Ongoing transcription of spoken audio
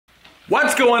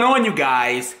What's going on, you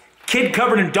guys? Kid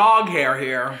covered in dog hair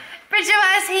here. Bridget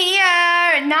was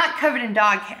here, not covered in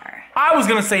dog hair. I was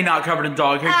gonna say not covered in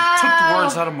dog hair. You took the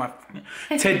words out of my...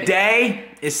 Today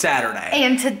is Saturday.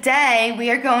 And today we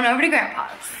are going over to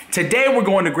Grandpa's. Today we're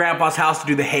going to Grandpa's house to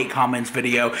do the hate comments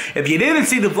video. If you didn't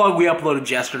see the vlog we uploaded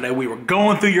yesterday, we were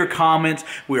going through your comments.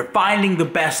 We were finding the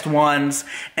best ones.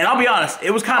 And I'll be honest,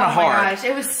 it was kind of hard. Oh my gosh,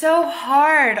 it was so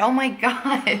hard. Oh my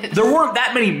gosh. There weren't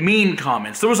that many mean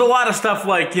comments. There was a lot of stuff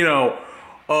like, you know,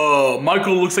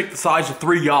 Michael looks like the size of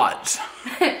 3 yachts.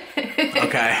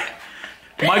 Okay.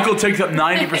 Michael takes up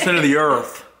 90% of the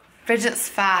earth. Bridget's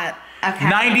fat. Okay.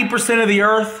 90% of the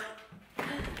earth?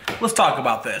 Let's talk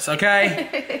about this,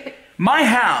 okay? My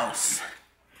house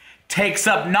takes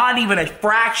up not even a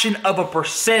fraction of a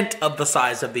percent of the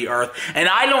size of the earth. And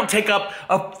I don't take up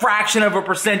a fraction of a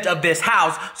percent of this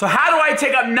house. So how do I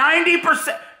take up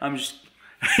 90%? I'm just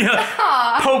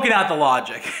poking out the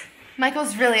logic.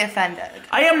 Michael's really offended.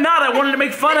 I am not. I wanted to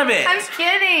make fun of it. I'm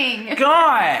kidding.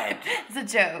 God. It's a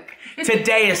joke.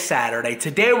 Today is Saturday.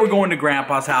 Today we're going to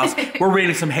Grandpa's house. We're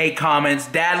reading some hate comments.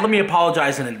 Dad, let me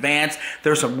apologize in advance.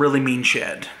 There's some really mean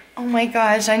shit. Oh my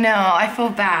gosh, I know. I feel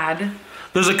bad.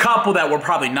 There's a couple that we're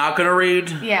probably not going to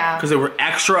read. Yeah. Because they were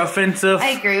extra offensive. I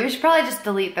agree. We should probably just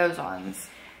delete those ones.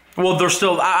 Well, they're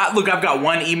still... look, I've got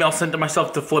one email sent to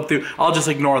myself to flip through. I'll just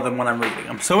ignore them when I'm reading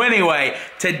them. So anyway,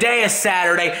 today is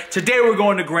Saturday. Today we're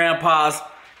going to Grandpa's.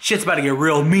 Shit's about to get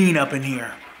real mean up in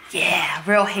here. Yeah,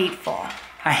 real hateful.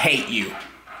 I hate you.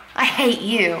 I hate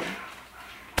you.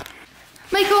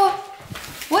 Michael,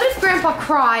 what if Grandpa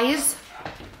cries?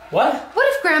 What?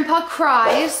 What if Grandpa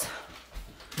cries?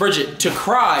 Bridget, to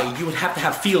cry, you would have to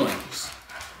have feelings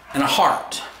and a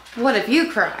heart. What if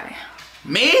you cry?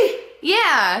 Me?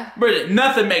 Yeah. Bridget,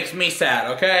 nothing makes me sad,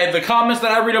 okay? The comments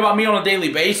that I read about me on a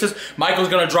daily basis, Michael's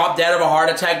gonna drop dead of a heart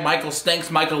attack, Michael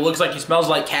stinks, Michael looks like he smells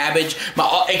like cabbage,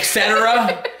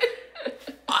 etc.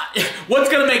 What's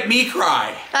gonna make me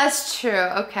cry? That's true,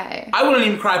 okay. I wouldn't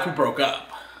even cry if we broke up.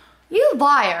 You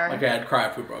liar. Okay, I'd cry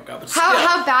if we broke up.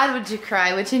 How bad would you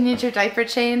cry? Would you need your diaper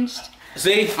changed?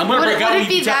 See, I'm gonna break up. Would it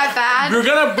be that bad? You're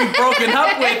gonna be broken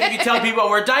up with if you tell people I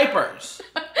wear diapers.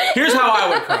 Here's how I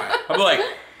would cry. I'd be like,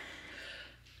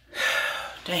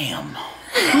 damn.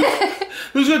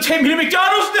 Who's gonna take me to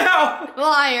McDonald's now?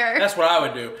 Liar. That's what I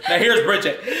would do. Now here's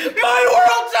Bridget. My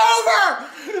world's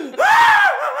over!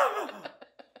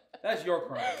 That's your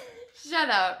crime. Shut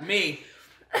up. Me.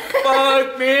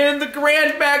 Fuck, man, the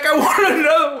grand's back. I want to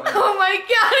know. Oh my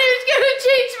God, who's gonna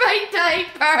change my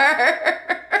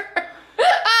diaper?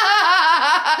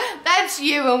 That's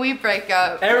you when we break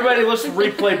up. Everybody, let's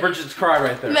replay Bridget's cry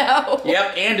right there. No.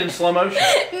 Yep, and in slow motion.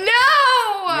 No.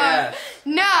 Yes.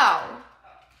 No.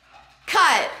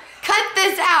 Cut. Cut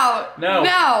this out. No.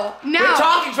 No. No. Quit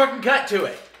talking so I can cut to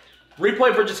it.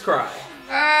 Replay Bridget's cry.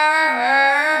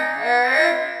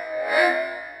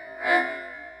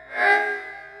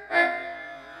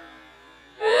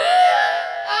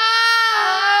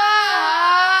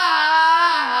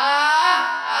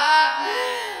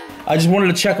 I just wanted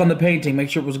to check on the painting, make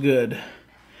sure it was good.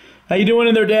 How you doing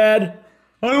in there, Dad?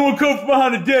 I don't want to come from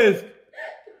behind the desk.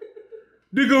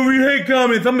 They're gonna read hate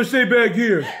comments. I'm gonna stay back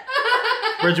here.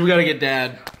 Bridget, we gotta get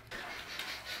Dad.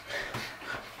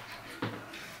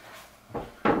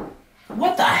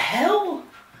 What the hell?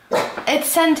 It's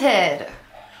scented.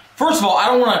 First of all, I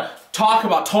don't want to talk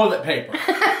about toilet paper.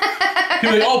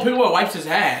 People are like, oh, people wipes his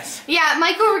ass. Yeah,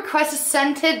 Michael requested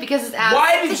scented because his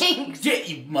ass stinks.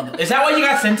 You mother? Is that why you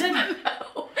got scented?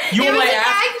 No. You It want was my an ass?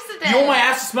 accident. You want my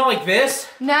ass to smell like this?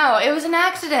 No, it was an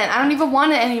accident. I don't even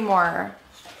want it anymore.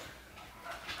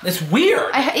 It's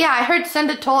weird. I heard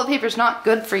scented toilet paper is not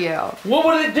good for you. What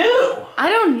would it do? I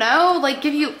don't know, like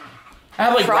give you I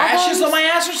have like problems? rashes on my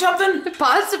ass or something?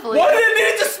 Possibly. Why did it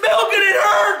need to smell good? It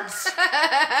hurts.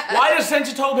 Why does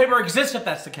scented toilet paper exist if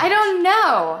that's the case? I don't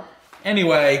know.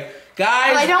 Anyway,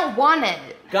 guys. Well, I don't want it.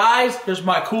 Guys, here's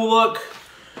my cool look.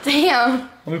 Damn.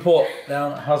 Let me pull it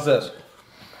down. How's this?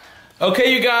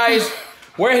 Okay, you guys.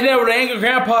 We're heading over to Angry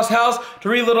Grandpa's house to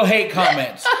read little hate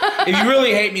comments. If you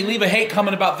really hate me, leave a hate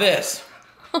comment about this.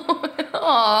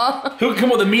 Aww. Who can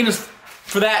come up with the meanest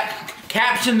for that?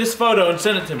 Caption this photo and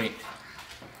send it to me.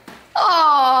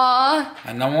 Aww.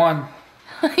 And no one.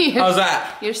 How's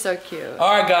that? You're so cute.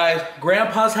 Alright guys,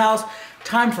 Grandpa's house,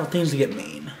 time for things to get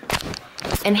mean.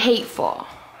 And hateful.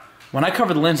 When I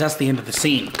cover the lens, that's the end of the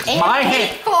scene. And my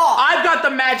hateful. hand. I've got the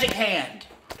magic hand.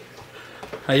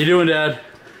 How you doing, Dad?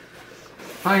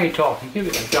 I ain't talking. You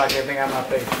can judge everything out of my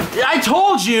face. I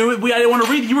told you I didn't want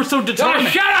to read it. You were so determined.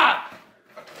 Shut up!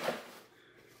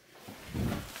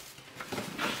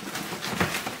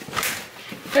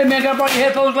 Hey man, can I borrow your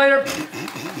headphones later?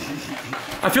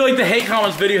 I feel like the hate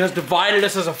comments video has divided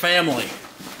us as a family.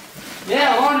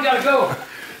 Yeah, Lauren gotta go.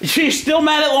 She's still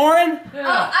mad at Lauren? Yeah,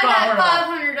 Oh, I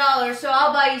got $500, so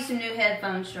I'll buy you some new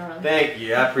headphones, Charlie. Thank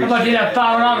you, I appreciate it. How about you that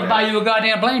 $5 to buy you a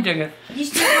goddamn plane ticket? You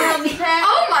still want to help me pack?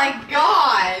 Oh my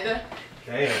god!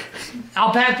 Damn.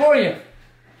 I'll pack for you.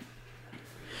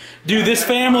 Dude, this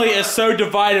family is so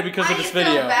divided because of I this feel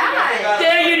video. bad. What the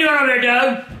hell you doing over there,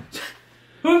 Doug?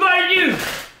 Who invited you?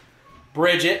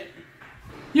 Bridget.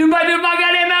 You invited me to my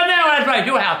goddamn house now? That's right,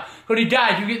 your house. Because he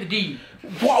died, you get the deed.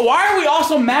 Why are we all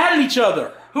so mad at each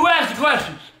other? Who asked the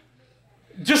questions?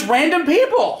 Just random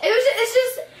people.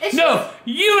 It's No, just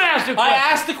you asked the I questions.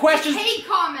 asked the questions. hate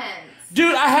comments.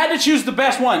 Dude, I had to choose the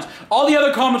best ones. All the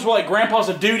other comments were like, Grandpa's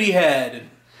a duty head.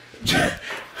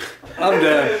 I'm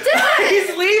done. He's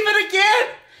leaving again?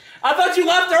 I thought you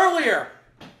left earlier.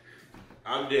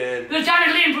 I'm dead. This time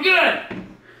he's leaving for good.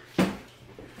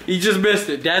 You just missed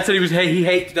it. Dad said he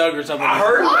hates Doug or something. I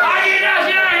heard I did not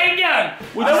say I hate Doug.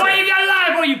 Well, Why you got a lie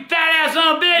for, you fat ass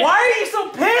son of a bitch? Why are you so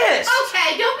pissed?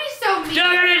 Okay, don't be so mean.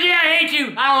 Doug, I hate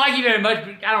you. I don't like you very much,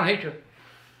 but I don't hate you.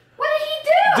 What did he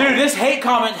do? Dude, this hate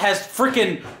comment has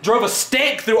freaking drove a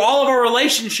stake through all of our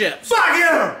relationships. Fuck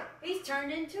you! He's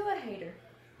turned into a hater.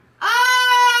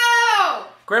 Oh!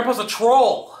 Grandpa's a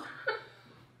troll.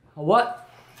 A what?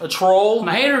 A troll? I'm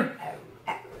a hater?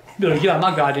 Billy, get out of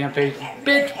my goddamn face.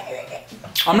 Bitch.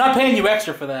 I'm not paying you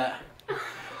extra for that. Oh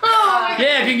my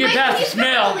Yeah, if you can get past the He's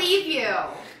smell. gonna believe you.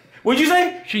 What'd you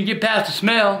say? She can get past the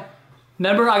smell.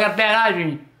 Remember, I got bad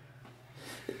hygiene.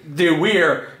 Dude,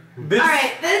 we're...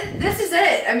 Alright, this is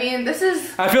it. I mean, this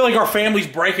is... I feel like our family's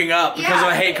breaking up because of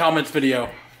a hate comments video.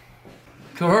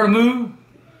 For her to move.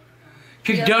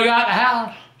 Kick Doug out the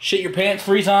house. Shit your pants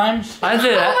 3 times? I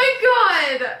did that. Oh my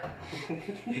god!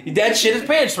 Your dad shit his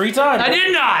pants 3 times. I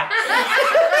did not.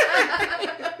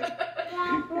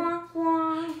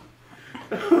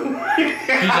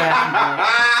 He's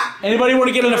asking Anybody want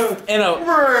to get in a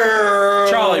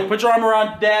Charlie, put your arm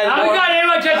around Dad. for it. How we got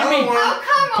anyone touching me? Oh,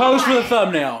 come on! Pose for the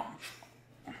thumbnail.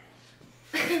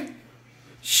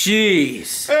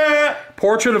 Jeez.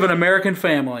 Portrait of an American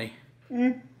family.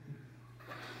 I'll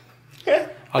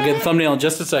get the thumbnail in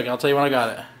just a second. I'll tell you when I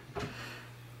got it.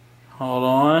 Hold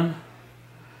on.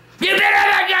 You better have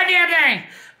that goddamn thing.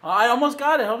 I almost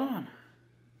got it. Hold on.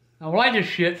 I don't like this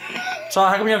shit. So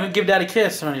how come you haven't give Dad a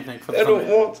kiss or anything for the I don't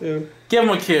thumbnail? want to. Give him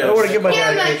a kiss. I don't want to give my Give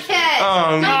him dad a a kiss. kiss!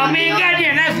 Oh man,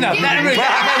 goddamn, that's enough. That is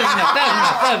enough. That's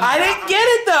enough. I didn't get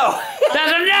it though.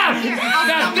 That's enough.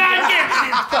 That's goddamn.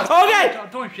 Okay. Stop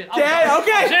doing shit. Dad,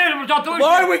 okay. Seriously, stop doing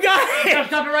Lord, shit. we got Stop it.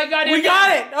 stopping right goddamn. We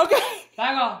got it. Okay.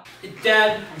 Hang on.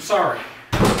 Dad, I'm sorry.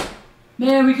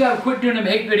 Man, we gotta quit doing them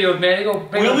hate videos, man.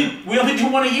 They We only do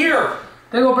one a year.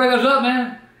 gonna break us up,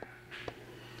 man.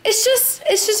 It's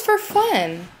just for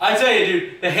fun. I tell you,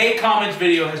 dude, the hate comments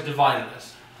video has divided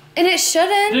us. And it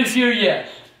shouldn't. This year, yes.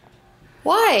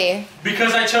 Why?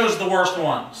 Because I chose the worst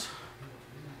ones.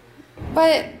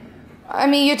 But, I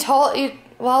mean,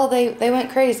 they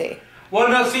went crazy. Well,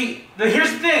 no, see,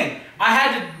 here's the thing. I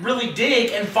had to really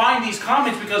dig and find these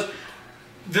comments because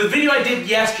the video I did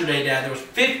yesterday, Dad, there was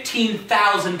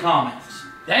 15,000 comments.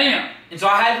 Damn. And so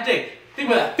I had to dig. Think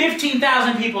about that.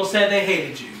 15,000 people said they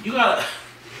hated you. You gotta...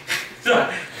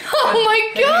 Oh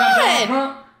my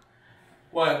god!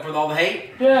 What, for all the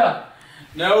hate? Yeah.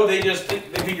 No, they just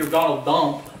think you're Donald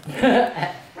Dump.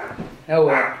 Oh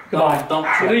well. Donald Dump.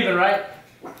 We're leaving, right?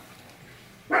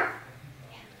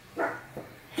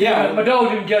 Yeah, My dog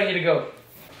didn't tell you to go.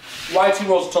 why 2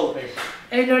 rolls of toilet paper?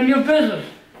 Ain't none of your business.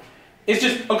 It's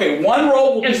just, okay, 1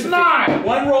 roll will be It's sufficient. mine.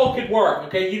 1 roll could work,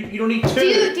 okay? You don't need 2.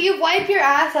 Do you wipe your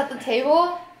ass at the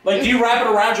table? Like, do you wrap it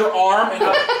around your arm? And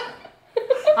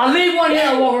I'll leave one here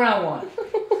and walk around one.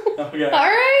 okay.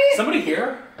 Alright. Somebody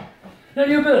here? None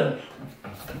of your business.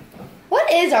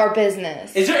 What is our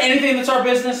business? Is there anything that's our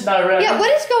business? Not around Yeah, here.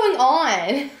 what is going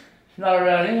on? Not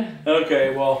around here.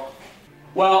 Okay, well,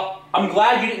 I'm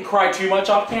glad you didn't cry too much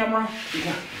off camera.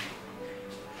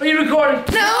 Are you recording?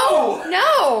 No!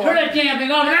 No! Turn that damn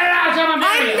thing off. Turn it off. I'm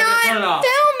Turn it off. not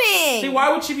filming! See,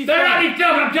 why would she be Turn it off, filming? you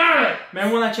dumb. I'm tired of it.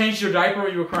 Remember when I changed your diaper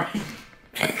when you were crying?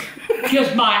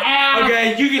 Kiss my ass.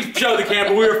 Okay, you can show the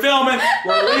camera. We were filming.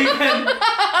 We're leaving.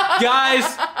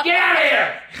 Guys, Get out of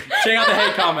here. check out the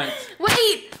hate comments.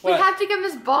 Wait! What? We have to give him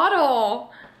his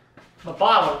bottle. My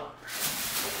bottle.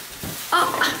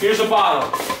 Here's a bottle.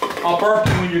 I'll burp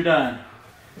you when you're done.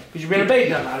 Because you've been a baby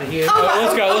dumb out of here.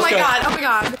 Let's go, let's go. Oh my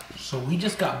god. So we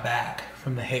just got back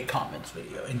from the hate comments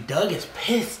video, and Doug is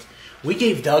pissed. We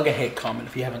gave Doug a hate comment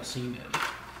if you haven't seen it.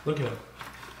 Look at him.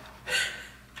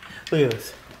 Look at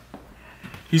this.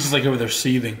 He's just like over there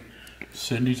seething.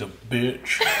 Cindy's a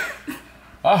bitch.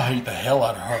 I hate the hell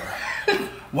out of her.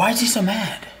 Why is he so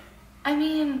mad? I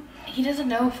mean, he doesn't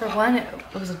know for one it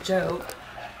was a joke.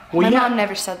 Well, My mom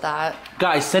never said that.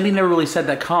 Guys, Cindy never really said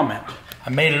that comment. I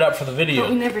made it up for the video.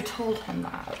 But we never told him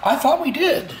that. I thought we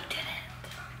did.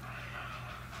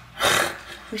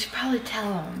 We should probably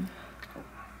tell him.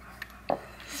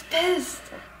 He's pissed.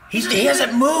 He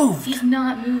hasn't moved. He's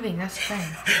not moving, that's the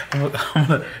thing. I'm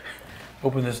gonna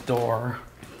open this door.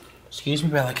 Excuse me,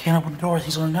 Bella, I can't open the door.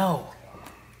 He's gonna know.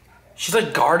 She's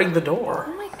like guarding the door.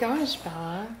 Oh my gosh,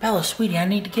 Bella. Bella, sweetie, I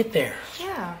need to get there.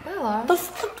 Yeah, Bella.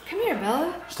 Come here,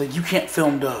 Bella. She's like, you can't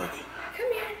film Doug.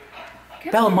 Come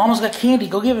here. Bella, Mama's got candy.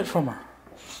 Go give it from her.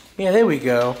 Yeah, there we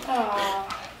go. Aww.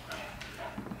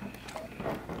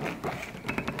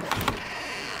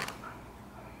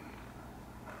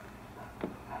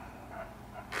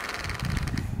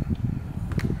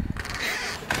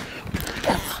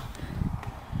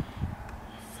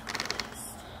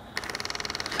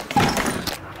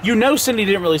 You know Cindy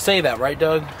didn't really say that, right,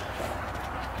 Doug?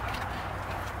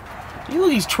 You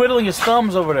look, he's twiddling his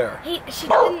thumbs over there. She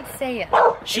didn't say it.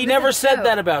 She never said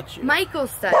that about you. Michael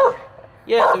said it.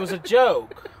 Yeah, it was a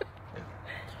joke.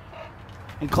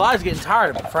 And Clyde's getting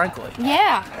tired of it, frankly.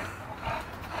 Yeah.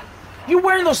 You're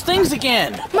wearing those things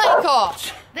again. Michael,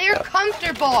 they're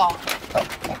comfortable.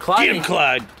 Clyde,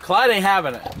 Clyde. Clyde ain't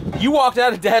having it. You walked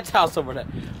out of Dad's house over there.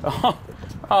 Oh.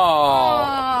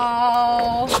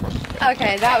 Oh.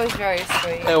 Okay, that was very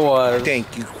sweet. It was.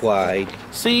 Thank you, Clyde.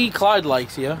 See, Clyde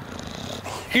likes you.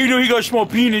 You know he got a small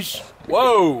penis.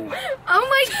 Whoa. Oh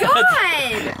my god.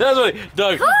 That's what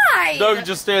Doug. Clyde. Doug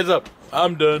just stands up.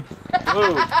 I'm done.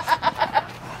 Whoa.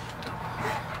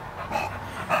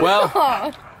 Well,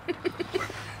 Oh,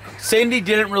 Cindy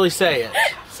didn't really say it.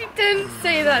 she didn't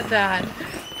say that, Dad.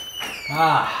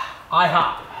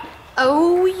 IHOP.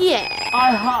 Oh yeah.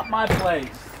 IHOP my place.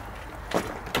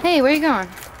 Hey, where you going?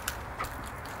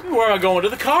 Where am I going? To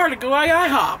the car to go to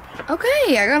IHOP.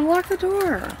 Okay, I gotta lock the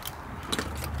door.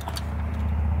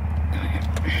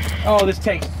 Oh, this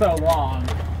takes so long.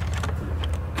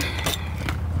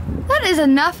 That is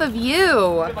enough of you.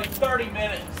 Like 30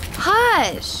 minutes.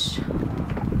 Hush.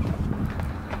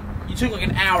 You took like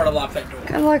an hour to lock that door.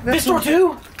 Gotta lock This door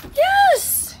too?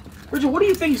 Yes. Bridget, what do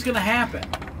you think is gonna happen?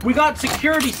 We got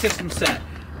security system set.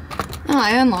 Oh,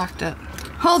 I unlocked it.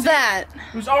 Hold that.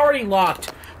 It was already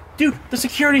locked. Dude, the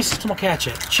security system will catch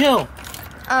it. Chill.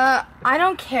 I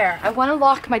don't care. I want to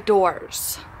lock my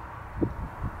doors.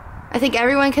 I think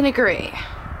everyone can agree.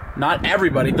 Not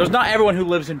everybody. There's not everyone who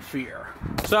lives in fear.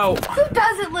 So, Who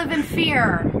doesn't live in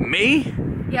fear? me?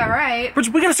 Yeah, right.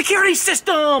 Bridget, we got a security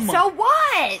system! So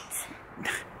what?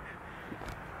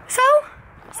 So?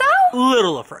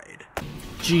 Little afraid.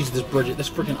 Jesus, Bridget, this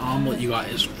freaking omelet you got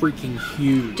is freaking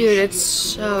huge. Dude, it's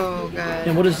so good.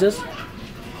 And what is this?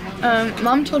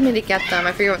 Mom told me to get them.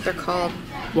 I forget what they're called.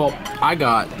 Well, I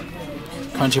got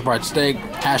country fried steak,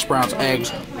 hash browns,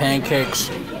 eggs, pancakes.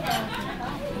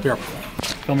 Here,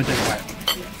 let me take a bite.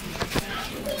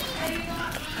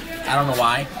 I don't know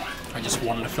why. I just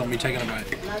wanted to film me taking a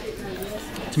bite.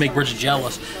 To make Bridget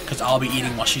jealous, because I'll be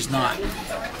eating while she's not.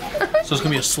 So it's gonna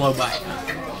be a slow bite.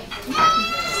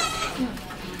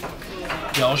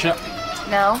 Jealous yet?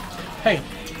 No? Hey,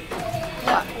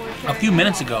 a few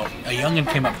minutes ago, a youngin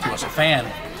came up to us, a fan,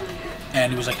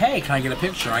 and he was like, hey, can I get a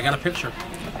picture? I got a picture.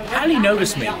 How did he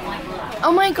notice me?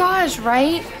 Oh my gosh,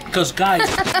 right? Because, guys,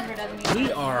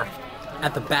 we are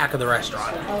at the back of the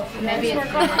restaurant. Maybe.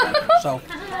 So,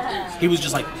 he was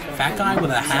just like, fat guy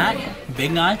with a hat,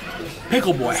 big guy,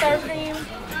 pickle boy.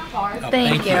 Oh,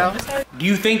 Thank you. Do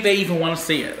you think they even want to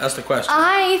see it? That's the question.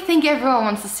 I think everyone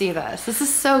wants to see this. This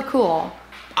is so cool.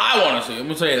 I want to see it. I'm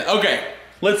going to tell you that. Okay,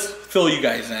 let's fill you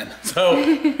guys in.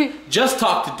 So, just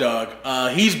talked to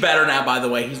Doug. He's better now, by the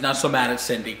way. He's not so mad at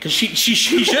Cindy. Because she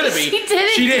shouldn't be.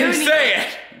 She didn't say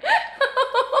it.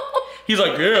 He's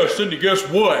like, yeah, Cindy, guess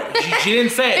what? She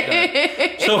didn't say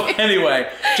it, Doug. So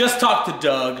anyway, just talked to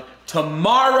Doug.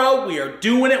 Tomorrow, we are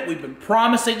doing it. We've been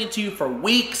promising it to you for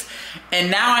weeks.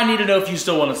 And now I need to know if you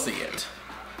still want to see it.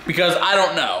 Because I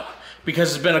don't know.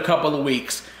 Because it's been a couple of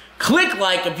weeks. Click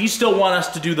like if you still want us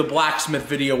to do the blacksmith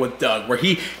video with Doug, where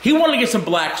he wanted to get some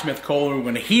blacksmith coal, and we're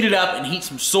going to heat it up and heat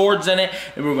some swords in it,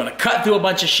 and we're going to cut through a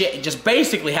bunch of shit and just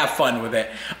basically have fun with it.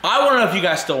 I want to know if you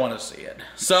guys still want to see it.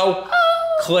 So,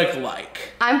 click like.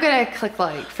 I'm gonna click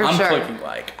like, for sure. I'm clicking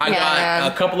like. I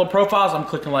got a couple of profiles, I'm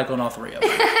clicking like on all three of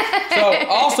them. So,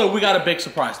 also, we got a big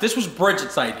surprise. This was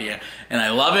Bridget's idea, and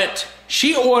I love it.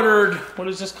 She ordered, what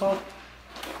is this called?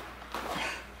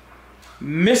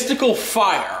 Mystical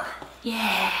Fire.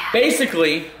 Yeah.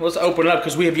 Basically, let's open it up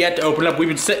because we have yet to open it up. We've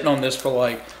been sitting on this for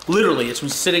like, literally, it's been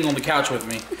sitting on the couch with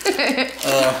me.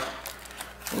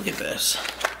 Look at this.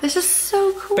 This is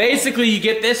so cool. Basically, you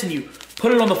get this and you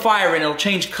put it on the fire and it'll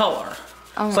change color.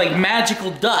 Oh It's like God.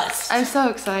 magical dust. I'm so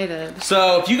excited.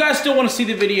 So if you guys still want to see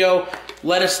the video,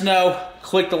 let us know.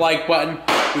 Click the like button.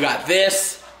 We got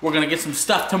this. We're going to get some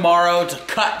stuff tomorrow to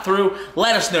cut through.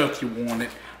 Let us know if you want it.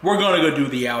 We're going to go do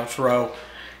the outro.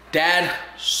 Dad,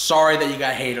 sorry that you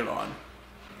got hated on.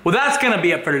 Well, that's going to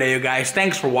be it for today, you guys.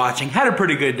 Thanks for watching. Had a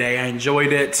pretty good day. I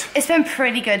enjoyed it. It's been a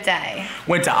pretty good day.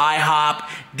 Went to IHOP.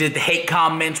 Did the hate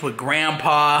comments with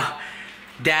Grandpa.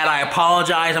 Dad, I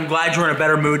apologize. I'm glad you're in a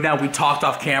better mood now. We talked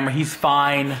off camera. He's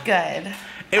fine. Good.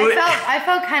 I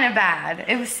felt kind of bad.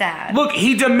 It was sad. Look,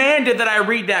 he demanded that I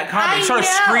read that comment. He started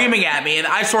know. screaming at me, and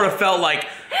I sort of felt like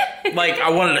I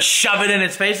wanted to shove it in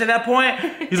his face at that point.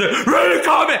 He's like, read a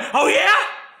comment. Oh, yeah?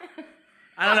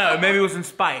 I don't know. Maybe it was in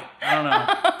spite. I don't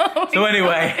know. So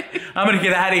anyway, I'm going to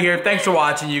get out of here. Thanks for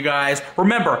watching, you guys.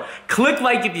 Remember, click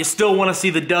like if you still want to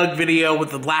see the Doug video with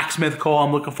the blacksmith call.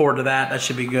 I'm looking forward to that. That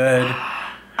should be good.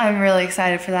 I'm really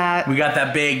excited for that. We got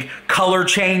that big color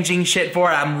changing shit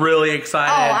for it. I'm really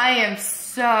excited. Oh, I am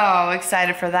so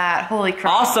excited for that. Holy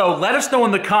crap. Also, let us know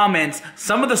in the comments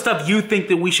some of the stuff you think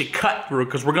that we should cut through,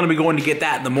 because we're going to be going to get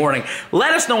that in the morning.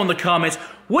 Let us know in the comments,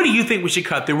 what do you think we should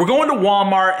cut through? We're going to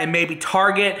Walmart and maybe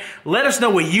Target. Let us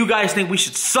know what you guys think we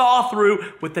should saw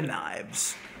through with the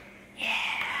knives. Yeah.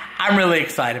 I'm really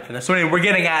excited for this. So anyway, we're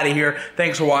getting out of here.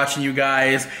 Thanks for watching, you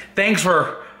guys. Thanks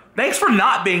for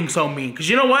not being so mean. Because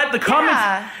you know what? The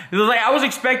comments, it was like I was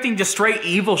expecting just straight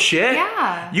evil shit.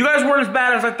 Yeah. You guys weren't as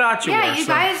bad as I thought you were. Yeah, you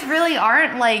guys really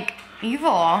aren't, like,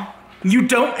 evil. You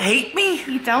don't hate me?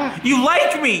 You don't. You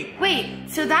like me. Wait,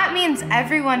 so that means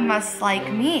everyone must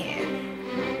like me.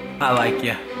 I like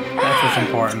you. That's what's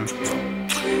important.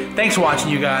 Thanks for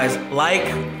watching, you guys. Like,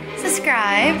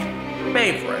 Subscribe.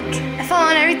 favorite. Follow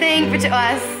on everything for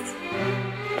us.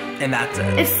 And that's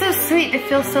it. It's so sweet to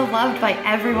feel so loved by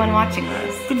everyone watching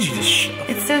this. Could you just shut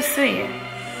It's so sweet.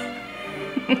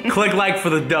 Click like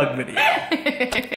for the Doug video.